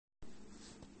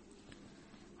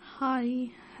Hi,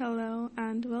 hello,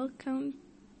 and welcome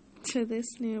to this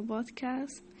new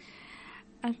podcast.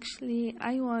 Actually,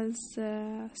 I was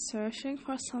searching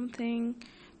for something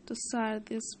to start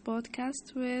this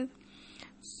podcast with,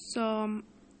 so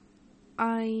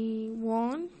I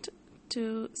want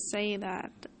to say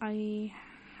that I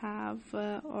have,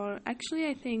 or actually,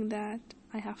 I think that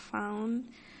I have found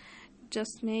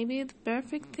just maybe the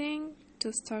perfect thing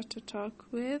to start to talk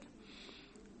with,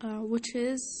 which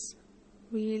is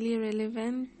really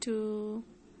relevant to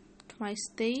my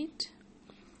state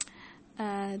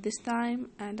this time,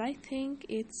 and I think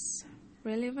it's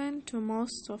relevant to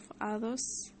most of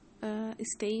others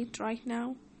state right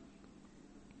now.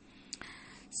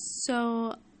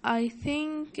 So I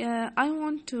think I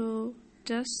want to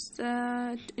just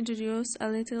introduce a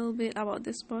little bit about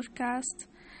this podcast.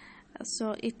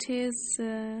 So it is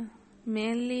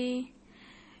mainly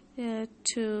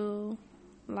to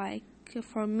like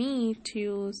for me to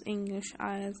use English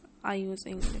as I use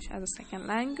English as a second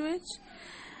language,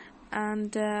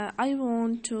 and I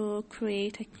want to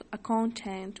create a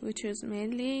content which is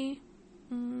mainly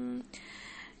in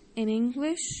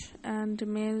English, and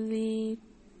mainly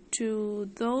to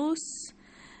those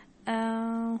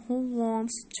who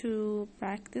wants to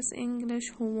practice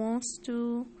English, who wants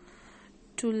to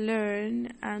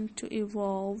learn and to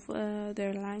evolve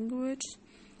their language.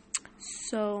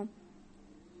 So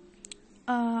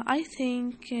I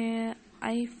think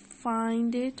I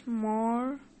find it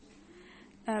more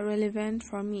relevant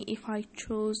for me if I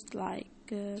choose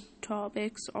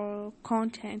topics or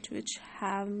content which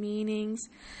have meanings,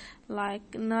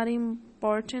 like not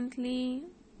importantly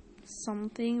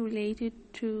something related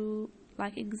to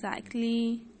like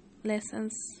exactly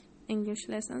lessons, English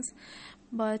lessons,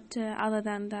 but other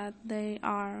than that, they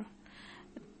are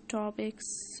topics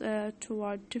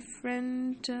toward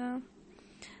different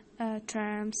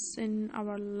terms in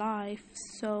our life.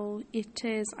 So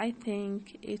I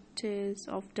think it is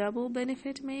of double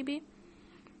benefit maybe.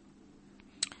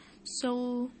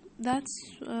 So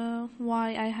that's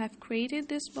why I have created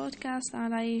this podcast,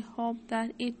 and I hope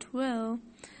that it will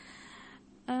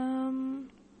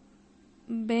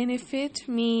benefit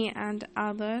me and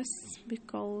others,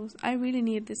 because I really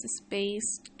need this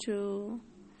space to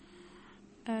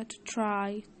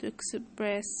try to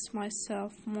express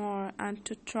myself more, and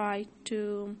to try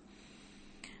to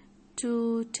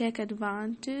take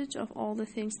advantage of all the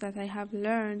things that I have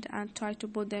learned and try to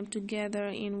put them together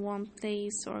in one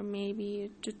place, or maybe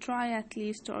to try at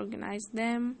least to organize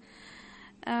them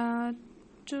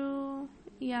to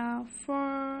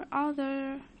for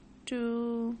other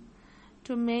to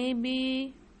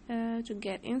maybe to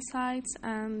get insights,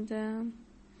 and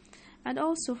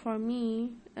also for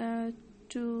me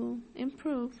to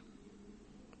improve.